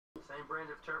same brand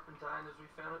of turpentine as we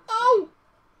found at the Oh! scene.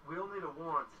 We'll need a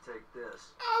warrant to take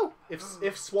this. Oh!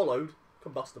 If swallowed,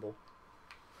 combustible.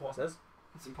 What it says?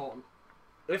 It's important.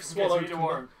 If swallowed, Okay, so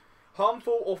warrant.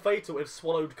 harmful or fatal if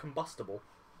swallowed combustible.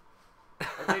 I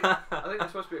think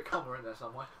there's supposed to be a comma in there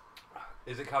somewhere.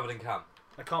 Is it covered in cum?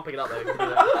 I can't pick it up though. You can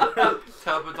do that.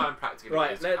 Turpentine practically.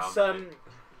 Right, is let's cum.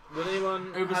 would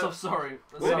anyone Ubisoft, sorry.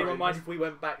 would anyone mind if we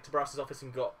went back to Brass's office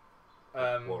and got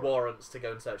warrants to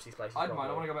go and search these places? I don't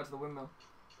mind. I properly? want to go back to the windmill.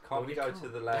 Can't we go to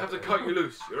the lab? You have to cut you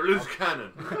loose. You're a loose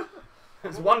cannon.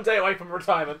 It's one day away from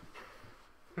retirement.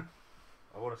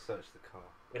 I want to search the car.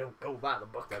 We don't go back the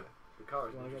buck. The car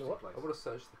is You an wanna go to interesting what? place. I want to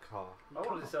search the car. I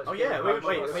wanted to search. Oh yeah, wait,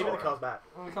 the maybe the car's back.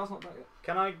 Oh, the car's not back yet.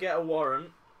 Can I get a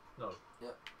warrant? No.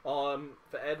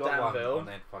 For Ed Got Danville, one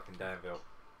on Ed fucking Danville.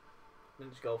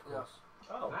 Ninja Golf Course.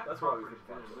 Oh, That that's why we property's couldn't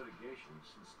been find in it. litigation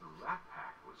since the Rat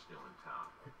Pack was still in town.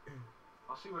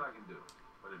 I'll see what I can do,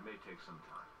 but it may take some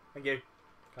time. Thank you.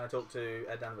 Can I talk to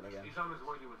Ed Danville again? He's on his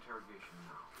way to interrogation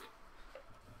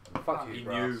now. Fuck He you,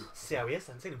 knew. Brass. See how he is.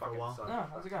 I haven't seen him for a while. Fucking Yeah,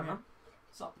 how's it going, Yeah. man?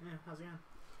 What's up? Yeah, how's he going?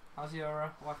 How's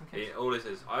your wife and kids? Yeah, all this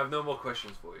is, I have no more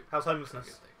questions for you. How's homelessness?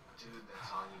 Dude,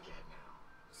 that's all you get now.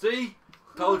 See?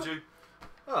 Told you.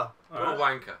 Oh, What a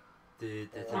alright. wanker. Okay,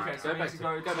 so Go we back need to, to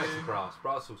go back to to- Brass.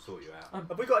 Brass will sort you out.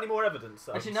 Have we got any more evidence?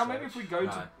 that Actually, I now can maybe if we search? go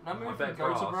No. to now maybe I if we bet go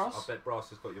to Brass. Brass. I bet Brass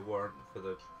has got your warrant for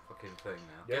the fucking thing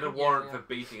now. Get a Yeah, warrant yeah. for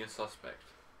beating a suspect.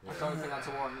 I don't think that's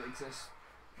a warrant that exists.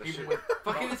 That Even shit- with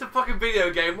Fucking, it's a fucking video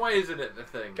game. Why isn't it the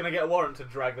thing? Can I get a warrant to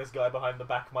drag this guy behind the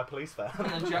back of my police van?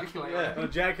 and ejaculate. Yeah, and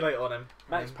ejaculate on him.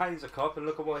 Max Payne's a cop, and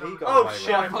look at what he got Oh away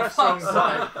shit! I For pressed the wrong fuck's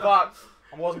button. sake. Fuck!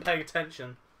 I wasn't paying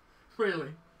attention. Really?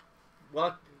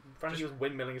 Well, Frankie was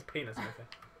windmilling his penis. I think.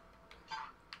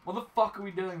 What the fuck are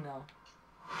we doing now?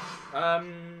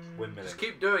 Windmilling. Just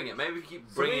keep doing it. Maybe keep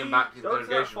bringing him back to the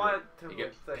interrogation room. You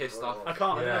get pissed off. I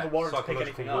can't. I don't have a warrant to pick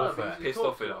psychological anything up. warfare. Pissed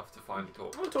off enough to find a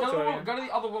talk. I want to Go talk to, to the, him go to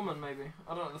the other woman, maybe.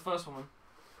 I don't know, the first woman.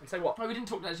 and say what? No, we didn't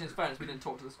talk to actually. In fairness, we didn't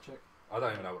talk to this chick. I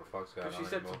don't even know what the fuck's going Because on she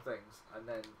said anymore. some things, and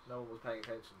then no one was paying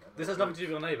attention. And This then has nothing to do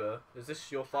with your neighbour. Is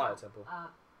this your fire temple?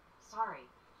 Sorry.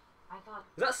 I thought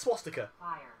Is that a swastika?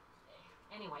 fire.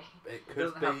 Anyway, It It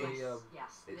could doesn't have be. the,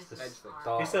 yes, It's this the is thing. our-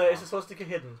 dark. It's a swastika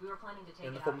hidden We were planning to take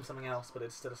in the it form out. of something else, but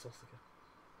it's still a swastika.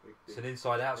 It's an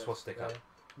inside-out Yeah. swastika. Yeah.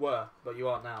 Were, but you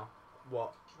aren't now.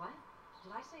 What? What?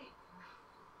 Did I say?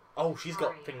 Oh, she's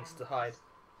got Sorry, things I'm to hide.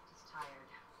 Just tired.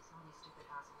 So many stupid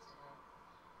hassles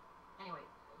today. Anyway,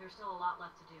 there's still a lot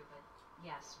left to do, but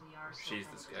yes, we are still She's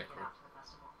planning the to take it scarecrow. out to the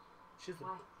festival. She's the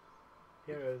Why?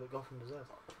 hero that Gotham deserves.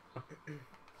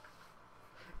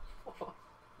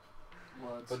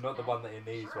 Words. But not the one that he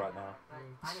needs Sure, right now. But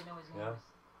I didn't know his name. Yeah. was-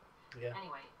 Yeah.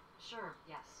 Anyway, sure,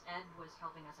 yes. Ed was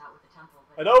helping us out with the temple,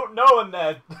 but I don't know him,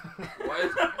 Ned. Why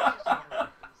is, It was just one of those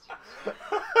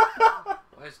things.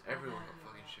 why is everyone got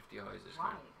fucking shifty eyes this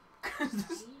Why?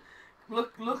 game? See?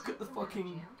 Look at the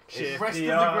fucking Shifty rest of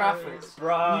the eyes, graphics.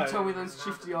 right. You tell me those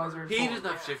shifty eyes are He important.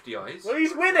 doesn't have shifty eyes. Well, he's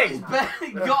He's winning.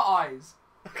 barely got eyes.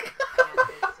 It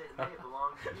may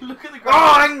belong to you. Look at the Oh,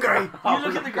 graphics. angry. You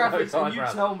look at the graphics and you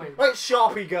tell me. Wait,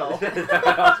 Sharpie girl. I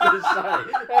was going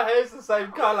to say, her hair's the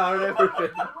same colour and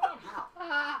everything.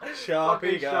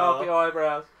 Sharpie girl. Sharpie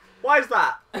eyebrows. Why is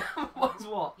that? What's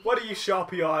what? What are you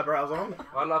Sharpie eyebrows on?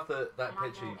 I love that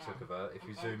picture you took of her. If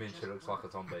you zoom in, she looks like a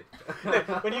zombie.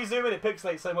 When you zoom in, it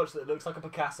pixelates so much that it looks like a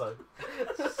Picasso.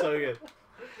 So good.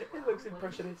 It looks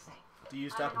impressionistic. Do you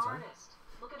use I'm an turpentine? artist.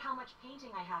 Look at how much painting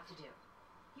I have to do.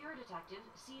 You're a detective.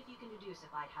 See if you can deduce if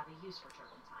I'd have a use for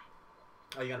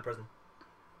turpentine. Are you going to prison?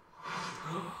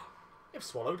 You've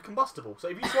swallowed combustible, so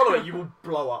if you swallow it, you will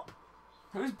blow up.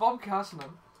 Who's Bob Castleman?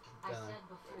 I Dunno. said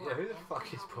before. Yeah, who the Ed's fuck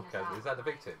been is helping Bob us Castle? Is that the out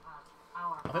victim? with,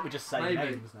 our I think we just say Maybe.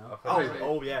 names now. I think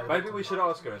Oh, oh yeah. Maybe we should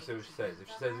ask her and see what she says. If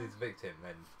she says he's a victim,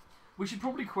 then We should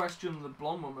probably question the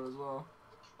blonde woman as well.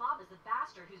 Bob is the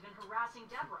bastard who's been harassing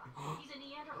Deborah. He's a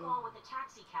Neanderthal with a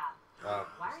taxi cab.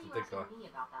 Why are it's you the big guy. asking me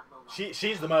about that low life?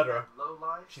 She's the murderer. Low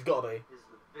life She's got to be. is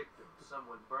the victim.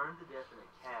 Someone burned to death in a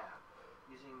cab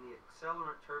using the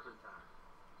accelerant turpentine.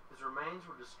 His remains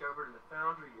were discovered in the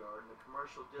foundry yard in the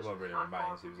commercial It district. wasn't really not far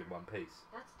remains, he from was in one piece.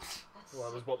 That's Well,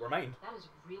 that was sick. what remained. That is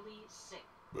really sick.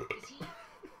 Is he?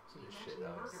 You Shit, mentioned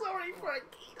that was- murder Sorry, before.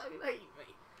 Frankie. Don't hate me.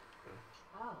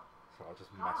 Oh. So I'll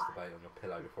just God. masturbate on your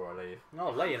pillow before I leave.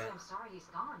 No, lay in it. I'm sorry he's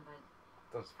gone, but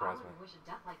Don't I surprise me. wouldn't wish a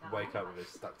death like that. on Wake up with anybody. it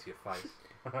stuck to your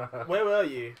face. Where were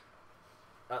you?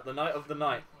 At the night of the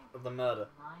murder. 9 and 10.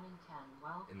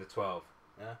 Well, In the 12.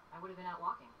 I would have been out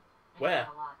walking. I Where? did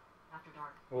that a lot after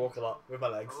dark. I walk a lot with my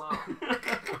legs. Alone.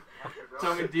 After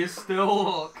Tell me, dark. do you still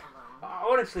walk? Alone.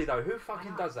 Honestly though, who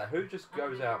fucking does that? Who just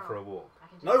goes out for a walk? I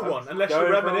into No the one, unless Go you're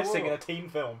for a reminiscing in walk. a teen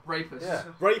film. Rapists. Yeah.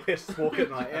 Rapists walk at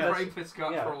night. Yeah. Rapists go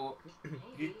out Yeah. for a walk.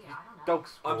 Maybe, I don't know. Dog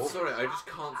I'm sport. sorry, I just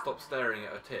can't stop staring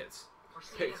at her tits. Or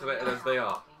see Pixelated if as they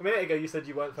are. A minute ago, you said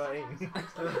you weren't 13.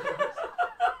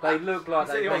 They look like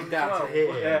You said they he went wasn't down to 12.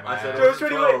 here. Yeah. I said man. it What's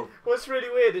really 12. weird? What's really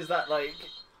weird is that like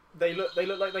they look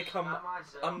like they come Not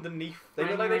myself. underneath. They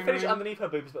look like they finish underneath her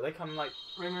boobs, but they come like.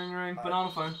 Ring, ring, ring.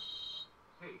 Banana phone.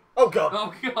 Hey, Oh god.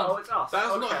 Oh Oh, god. it's us. That's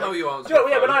not Okay. how you answer. Do you know, a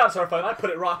yeah, when phone. I answer a phone, I put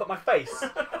it right up at my face,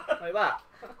 like that.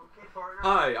 Okay, partner.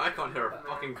 Hi, I can't hear a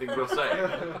fucking thing you're saying.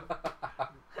 Into the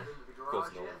course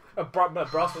garage not.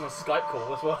 yet? Brass on a Skype call.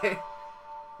 That's why.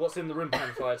 What's in the room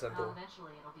behind the fire Well, temple?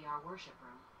 eventually it'll be our worship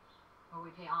room, where we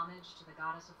pay homage to the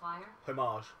goddess of fire.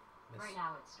 Homage. Yes. Right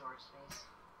now it's storage space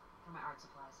for my art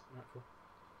supplies. Right, cool.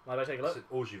 Mind if I take a It's look? an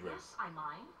orgy room. Yes, I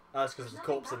mind. That's because there's a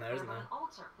corpse in there, isn't there?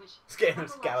 Altar, which It's getting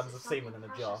nonetheless gallons is of semen in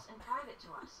something a jar. precious and private to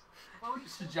us. Why would you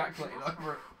Just think ejaculating anything else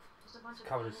over it. about it? Just a bunch of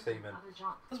Covered in paintings and semen. other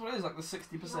junk. That's what it is. Like the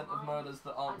 60% of murders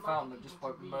that aren't found are just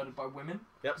murdered by women.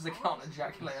 Yep. Because they can't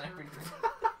ejaculate on everything.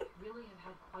 Really have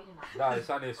had quite enough. No, it's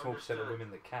only a small percent of women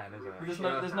that can, isn't it?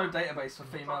 There's no database for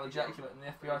female ejaculate in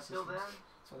the FBI Until systems, then,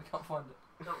 so they can't find it.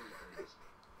 don't be crazy.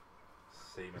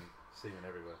 Semen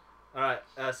everywhere.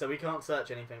 Alright, so we can't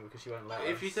search anything because she won't let us.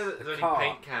 If you said that there's The only car.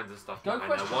 paint cans and stuff Don't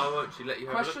behind there, question- why won't she let you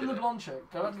have Question a the look at blonde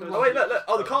chick. Go back to the Oh blonde wait, chick. look!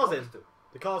 Oh, the car's in.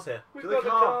 The car's here. We've We've got got the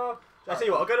the car. I tell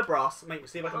you what, I'll go to Brass,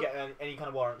 see if I can get any kind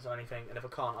of warrants or anything, and if I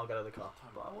can't, I'll go to the car.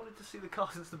 But I wanted to see the car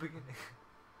since the beginning.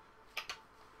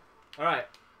 Alright,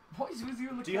 What is with you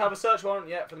in the do you car? have a search warrant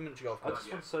yet for the miniature golf I course?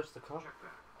 just want to search the car. check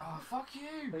that. Oh, fuck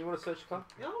you. You want to search the car?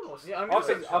 Yeah, Yeah, I'm I gonna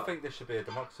think search I think this should be a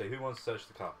democracy. Who wants to search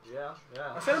the car? yeah.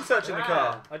 I said I'm searching the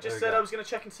car. I There just we said go. I was going to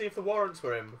check and see if the warrants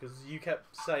were in, because you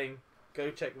kept saying, go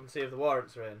check and see if the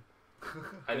warrants are in.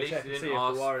 At least check you and see didn't if the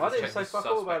ask warrants- I to didn't check say the fuck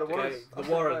all about the suspect. Okay, warrants.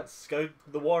 the warrants. Go,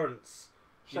 the warrants.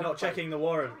 You're Shut not up, checking the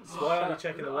warrants. Why aren't you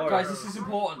checking the Guys, warrants? this is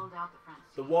important. Pulled out the front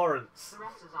The seat. warrants. The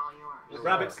rest is all yours.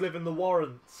 Rabbits live in the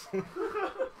warrants.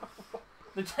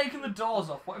 They've taken the doors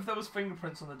off. What if there was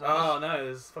fingerprints on the doors? Oh no,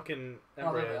 there's fucking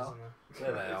Oh, there they embryos are. in there.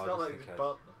 There they It's are. not Just like in it's case.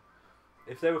 burnt them.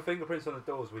 If there were fingerprints on the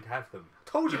doors, we'd have them.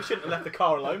 Told you we shouldn't have left the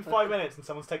car alone. 5 minutes and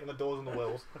someone's taken the doors and the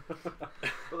wheels.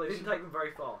 But they didn't take them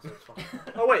very far, so it's fine.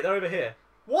 Oh wait, they're over here.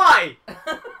 Why?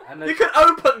 And You they've, could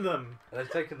open them. they've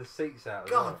taken the seats out. As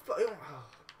God. well.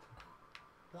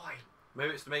 Why?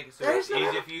 Maybe it's to make it so There's it's no-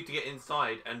 easier for you to get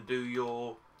inside and do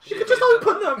your. You shit. could just If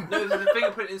open them. No, there's a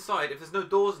fingerprint inside. If there's no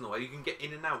doors in the way, you can get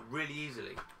in and out really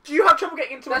easily. Do you have trouble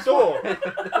getting into a door?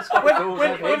 That's why When, doors when,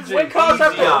 have when, hinges. when cars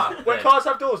have Easier, doors, when then. cars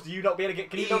have doors, do you not be able to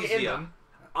get? Can you not get in Easier. them?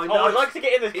 I Oh, I'd it's- like to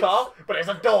get in this it's- car, but it's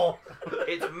a door.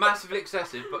 It's massively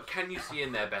excessive, but can you see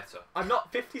in there better? I'm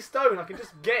not 50 stone. I can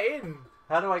just get in.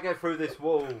 How do I get through this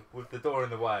wall with the door in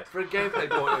the way? From a gameplay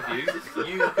point of view,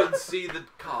 you can see the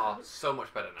car so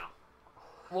much better now.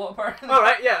 What apparently? All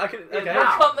right, yeah, I can. Okay. Why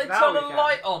now. can't they Now turn we a can.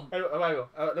 light on?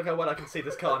 Look how well I can see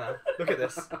this car now. Look at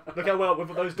this. Look how well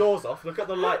with those doors off. Look at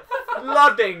the light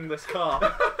flooding this car.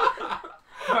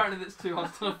 Apparently it's too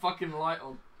hot to turn a fucking light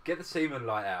on. Get the semen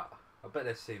light out. I bet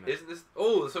there's semen. Isn't this?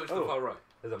 Oh, there's so much to the Oh. far right.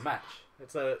 There's a match.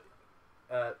 It's a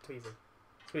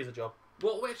tweezer job.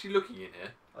 What are we actually looking in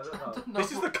here? I don't know. No,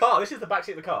 This is the car. This is the back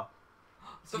seat of the car.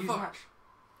 The use fuck? match.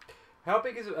 How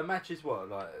big is it? A match is what,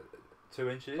 like 2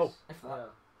 inches? Oh. If that. Yeah.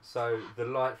 So the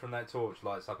light from that torch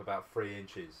lights up about 3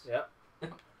 inches. Yep.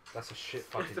 That's a shit It's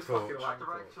fucking the torch. fucking Not the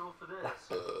right tool for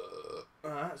this.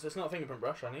 Alright, so it's not a fingerprint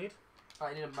brush I need.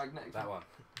 I need a magnetic. That one.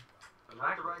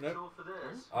 Not the right Nope. tool for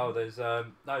this. Oh, there's no,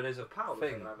 there's a Power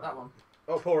thing. like That one.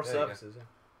 Oh, porous There you go. surfaces. Yeah.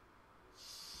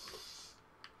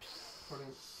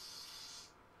 Brilliant.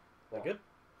 They're good.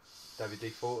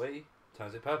 WD-40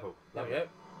 turns it purple. There we go.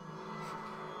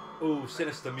 Ooh,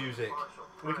 sinister music. Partial.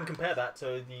 We can compare that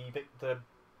to the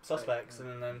suspects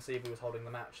and then see if he was holding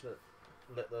the match that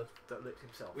lit the. That licked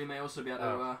himself. We may also be able to.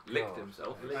 Oh. Licked God.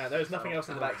 himself. Alright, there's nothing else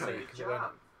in the back seat Good because it won't.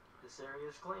 job. This area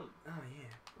is clean. Oh yeah.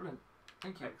 Brilliant.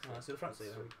 Thank you. Oh, let's do the front seat.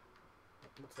 Then.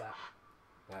 What's that?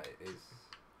 That is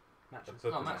Match. the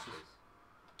book Oh, of matches. matches.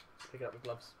 Pick it up with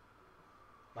gloves.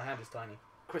 My hand is tiny.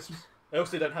 Crisps. I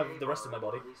also don't have the rest of my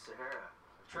body. Or at least Sahara. A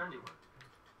trendy one.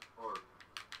 Or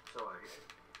so I hear.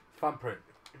 Thumbprint.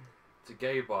 It's a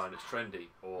gay bar and it's trendy.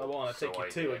 Or I want to so take you I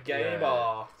to a hear. gay Yeah.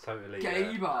 bar. Totally. Gay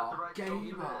Not the bar. right Gay tool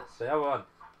for bar. this. The other one.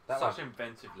 That Such one.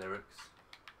 inventive lyrics.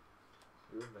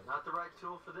 Not the right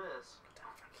tool for this.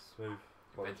 Smooth.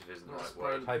 What? Inventive isn't the That's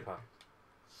right word. Paper.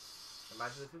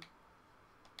 Imaginative.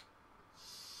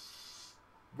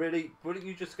 Really? Wouldn't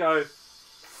you just go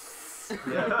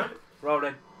Yeah.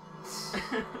 rolling?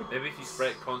 Maybe if you spray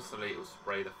it constantly, it'll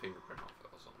spray the fingerprint off it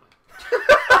or something.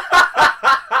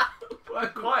 Well,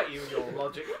 quiet you and your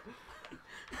logic.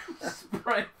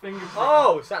 Spray fingerprint.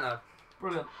 Oh, sat nav.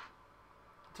 Brilliant.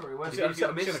 Sorry, where's If I'm you just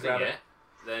gonna missed it grab it. yet,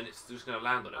 then it's just going to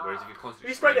land on it. Whereas if you constantly If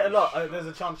you sprayed it a spray lot, there's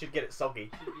a chance you'd get it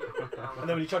soggy. And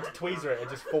then when you tried to tweezer it, it'd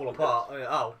just fall apart.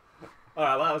 Oh.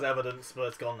 Alright, well that was evidence, but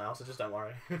it's gone now, so just don't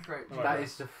worry. Great. Alright. That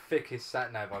is the thickest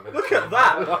sat nav I've ever Look seen. at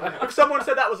that! If someone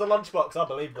said that was a lunchbox, I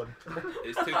believe them.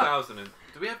 It's 2000.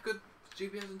 Do we have good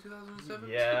GPS in 2007?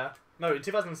 Yeah. No, in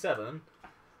 2007,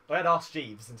 I had Ask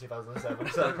Jeeves in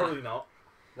 2007, so probably not.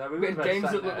 No, We had would've games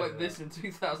sat that look nav. like this in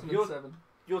 2007.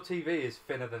 Your TV is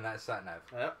thinner than that sat nav.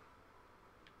 Yep.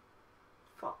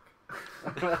 Fuck.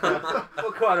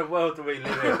 What kind of world do we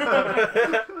live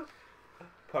in?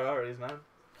 Priorities, man.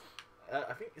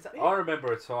 I think is that it? I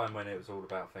remember a time when it was all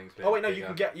about things being Oh wait, no, bigger.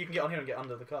 you can get on here and get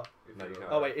under the car. No, you can't.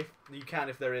 Oh wait, if you can,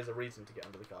 if there is a reason to get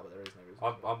under the car, but there is no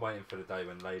reason. I'm waiting for the day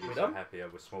when ladies We are done? happier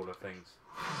with smaller things.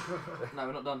 No,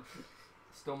 we're not done.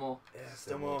 Still more. Yeah,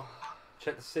 still more.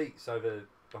 Check the seats over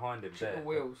behind him Check there. the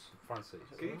wheels. Front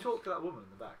seats. Can you talk to that woman in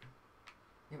the back?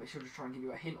 Yeah, but she'll just try and give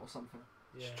you a hint or something.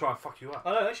 Yeah. Just try and fuck you up.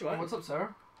 Oh no, no, she Oh, won't. what's up,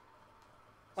 Sarah?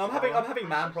 I'm having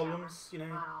man problems, you know.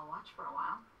 I'll watch for a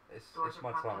while. It's Doors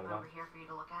my are propped time up at the over moment. here for you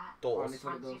to look at. Oh, I Doors. need to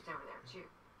look Front at seats over there too.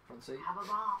 Front seat. Have a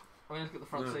ball. I mean, look at the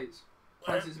front No. seats.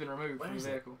 Front seat's been removed Where from the is it?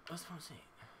 vehicle. Where's the front seat?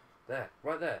 There,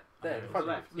 right there. There, in Oh, front of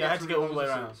left. Yeah, I had to get all the way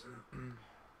around.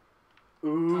 I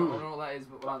don't know what that is,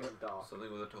 but we'll have it. Fucking dark.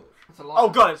 Something with a torch. It's a light. Oh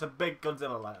god, it's a big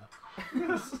Godzilla lighter.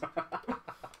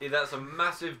 Yeah, that's a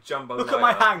massive jumbo Look at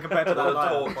my lighter. hand compared to that The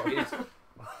lighter. torch is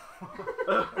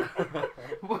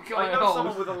What I kind know of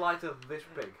someone hold? with a lighter this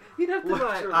big. You'd have to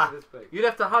Literally like, this big. you'd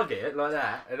have to hug it like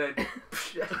that, and then.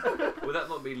 Would that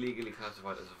not be legally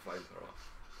classified as a flamethrower?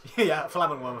 Yeah,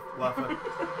 Flammenwerfer.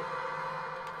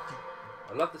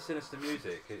 I love the sinister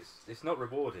music. It's not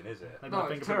rewarding, is it? Maybe No, my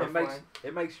it's fingerprint. terrifying.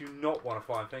 It makes you not want to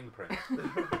find fingerprints. Get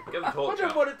the I torch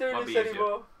don't out. want to do Might be this easier.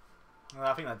 anymore.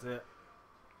 I think that's it.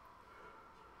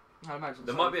 I imagine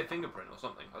There so. might be a fingerprint or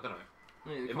something. I don't know.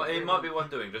 Yeah, you It can't might do be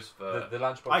worth doing just for. The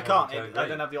lunchbox. I can't. hasn't turned I green.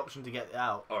 don't have the option to get it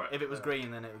out. Alright. If it was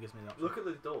green, then it gives me the option. Look at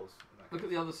the doors. Look at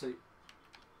the other seat.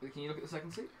 Can you look at the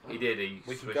second seat? He did. He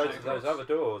We can switched go it to those across. other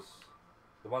doors.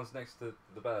 The ones next to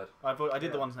the bird. I did Yeah.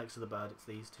 the ones next to the bird. It's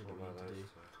these two that we What need were to do, those?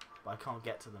 but I can't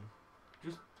get to them.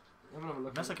 Have another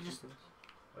look. Unless at I could it. just-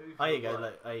 Maybe There you from go. the right.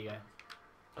 Look, there you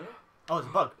go. Oh, it's a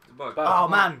bug. It's a bug. Bug. Oh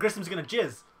man, Grissom's gonna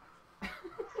jizz.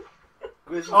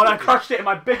 With Oh, and I crushed it in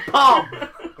my big palm.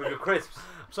 your crisps.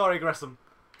 Sorry, Grissom.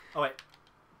 Oh wait.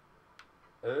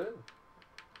 Oh.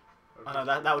 Oh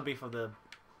no, that would be for the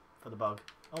bug.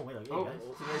 Oh wait, here you Oh, go.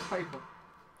 today's paper.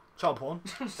 Child porn.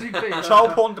 CP.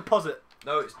 Child porn deposit.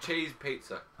 No, it's cheese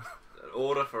pizza. An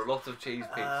order for a lot of cheese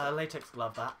pizza Latex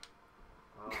glove that.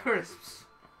 Oh. Crisps.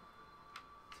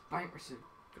 It's a bank receipt.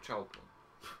 for child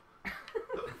porn.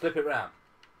 Flip it round.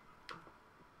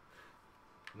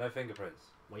 No fingerprints.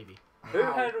 Wavy. Who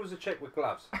Ow. handles a check with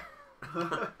gloves?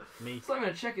 Me. It's not even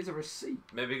a check, it's a receipt.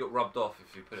 Maybe it got rubbed off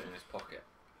if you put it in his pocket.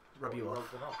 Rub you off.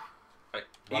 Rubbed them off. Like,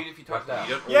 Rub- even if you touch rub it,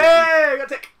 you don't. always Yay! Got a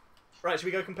tick. Right, should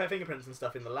we go compare fingerprints and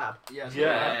stuff in the lab? Yes. do-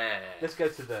 Yeah. Yeah. Let's go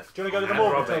to the. Do you want to go to the And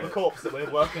morgue and Robin. take a corpse that we're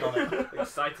working on it?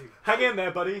 Exciting. Hang in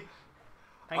there, buddy.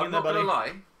 Hang I'm in there, not buddy. gonna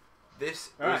lie. This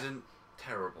Alright. isn't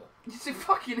terrible. Yes, it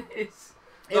fucking is.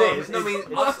 It No, is. No, I mean,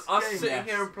 It's- it's- us game, sitting yes.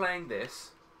 here and playing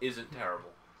this isn't terrible.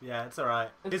 Yeah, it's alright.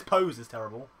 His pose is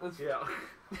terrible. This, Yeah.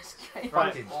 this game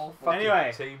Right. is awful. Fucking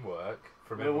Anyway. teamwork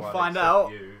from We will everyone find except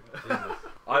out. You. Jesus.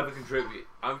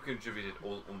 I've contributed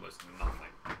almost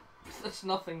nothing. There's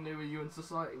nothing new with you in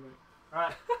society, mate.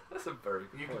 Right. That's a very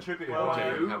good You point. contributed. Well, I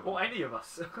Or do you, have one. or any of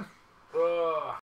us. Ugh.